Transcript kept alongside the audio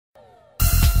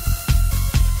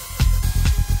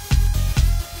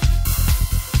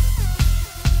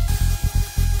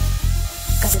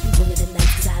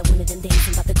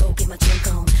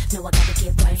know I gotta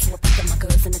get right, so I pick up my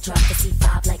girls in the drop to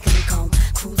C5 like honeycomb.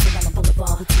 Cruising on the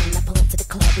boulevard, we turn up, pull up to the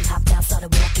club, we hopped out, started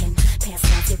walking. Past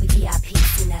rounds, yeah, we VIP.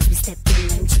 Soon as we stepped in,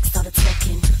 them chicks started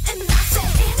talking. And I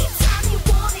said, anytime you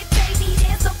want it, baby,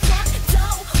 there's a front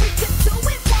door. We could do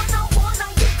it one-on-one,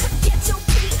 or you could get your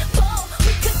people.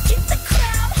 We could get the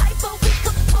crowd hype, or we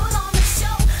could put on a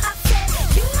show. I said,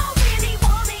 you don't really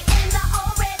want it, and I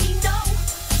already know.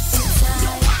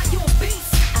 You're why you're a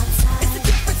beast. It's a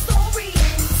different story.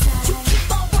 You keep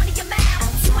on running your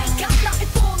mouth. You ain't got nothing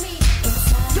for me.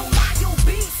 You're why you're a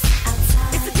beast.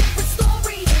 It's a different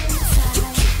story. You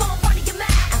keep on running your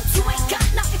mouth. You ain't got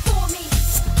nothing for me.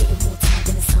 Getting more time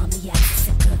than it's harmoniac.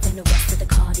 Sicker than the rest of the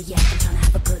cardiac. I'm trying to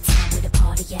have a good time with the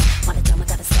party, yeah. Why the drama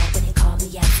gotta start when they call me,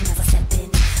 yeah. Soon as I step in,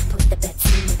 put the bets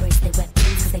in, embrace their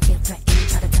weapons, cause they feel threatened.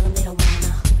 Try to tell them they don't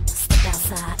wanna step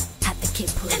outside. Have the kid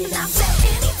put it on. And I said,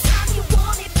 anytime you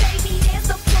want it, baby, there's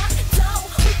a front door.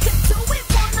 We could do it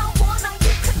one-on-one, or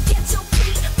you could get your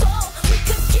people. We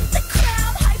could get the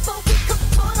crowd hype, or we could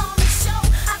put on a show.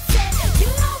 I said, you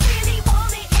don't really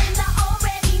want it, and I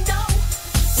already know.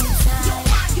 You're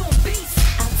why you're a beast.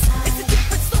 It's a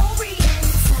different story.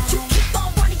 You keep on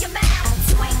running your mouth.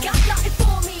 You ain't got nothing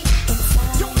for me.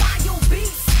 You're why you're a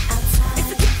beast.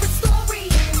 It's a different story.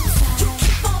 You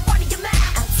keep on running your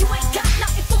mouth. You ain't got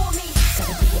nothing for me.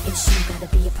 Gotta be an issue, gotta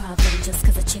be a problem. Just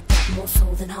cause a chick got more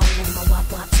soul than Harlem. My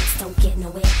wop chicks don't get no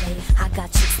airplay. I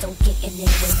got chicks don't get in their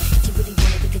way. If you really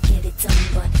want it, we could get it done.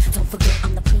 But don't forget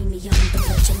I'm the premium. Don't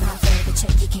let your mouth out the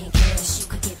check you can't cash. You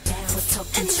could get down with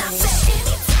talking trash. And I said,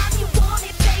 anytime you want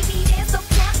it, baby, there's a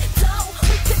front door.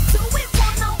 We could do it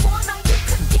one-on-one, or you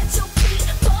could get your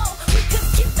people. We could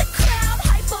get the crowd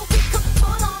hype, or we could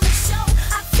put on a show.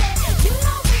 I said, you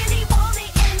don't really want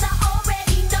it, and I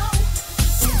already know.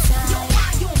 You're why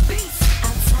you're a beast.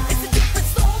 It's a different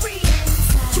story.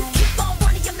 You keep on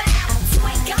running your mouth. You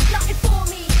ain't got nothing for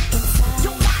me.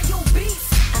 You're why you're a beast.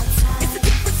 It's a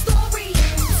different story.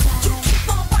 You keep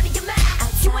on running your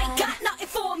mouth. You ain't got nothing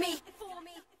for me.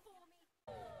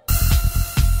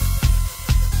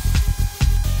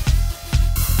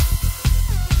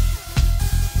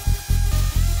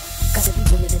 Gotta be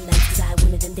one of them nights, cause I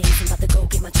one of them days. I'm about to go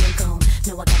get my drink on.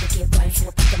 No, I gotta get right, so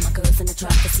I pick up my girls in the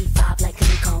drop to C5 like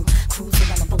honeycomb. Cruising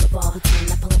on the boulevard, we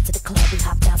turn up, pull up to the club, we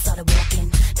hopped out, started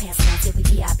walking. Past rounds, yeah, we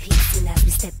VIP. Soon as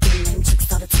we stepped in, them chicks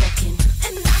started talking.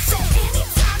 And I said,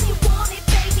 anytime you want it,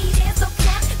 baby, there's a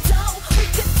front door. We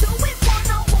could do it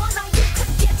one-on-one, or you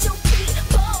could get your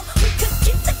people. We could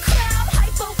get the crowd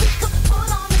hype, or we could put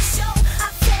on a show. I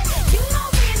said, you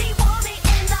don't really want it,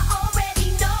 and I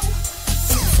already know.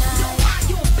 You're why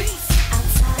you're a beast.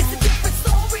 It's a different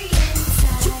story.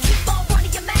 You keep on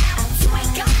running your mouth. You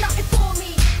ain't got nothing for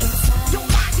me. You're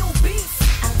why you're a beast.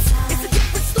 It's a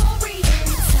different story.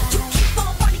 You keep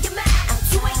on running your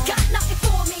mouth. You ain't got nothing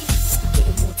for me.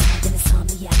 Getting more time than it's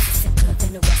harmoniac. Sicker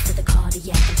than the rest of the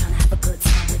cardiac. I'm trying to have a good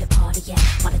time with the party, yeah.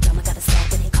 Why the drama gotta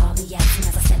start when they call me, yeah. Soon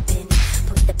as I step in,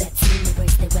 put the bets in,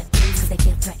 embrace their weapons, cause they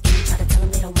feel threatened. Try to tell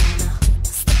them they don't wanna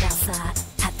step outside.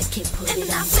 Have the kid put it on.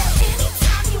 And I said,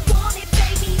 anytime you want it,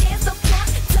 baby, there's a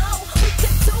front door. We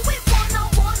could do it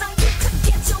one-on-one, or you could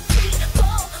get your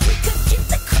people. We could get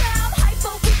the crowd hype,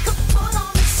 or we could put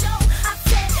on a show. I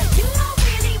said, you don't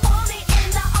really want it,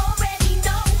 and I already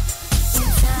know.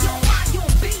 You're why you're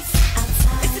a beast.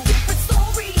 It's a different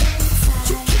story.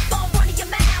 You keep on running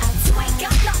your mouth. You ain't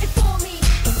got nothing for me.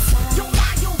 You're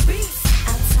why you're a beast.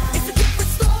 It's a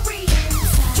different story.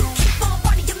 You keep on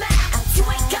running your mouth. You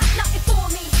ain't got nothing for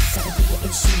me. Gotta be an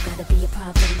issue, gotta be a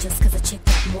problem. Just cause a chick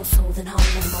got more soul than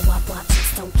Harlem. My wop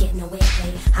chicks don't get no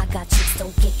airplay. I got chicks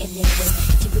don't get in their way.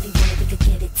 If you really want it, we could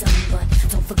get it done. But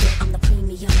don't forget I'm the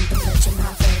premium. Don't let your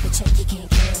mouth out the check you can't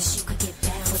cash. You could get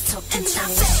down with talking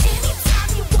trash.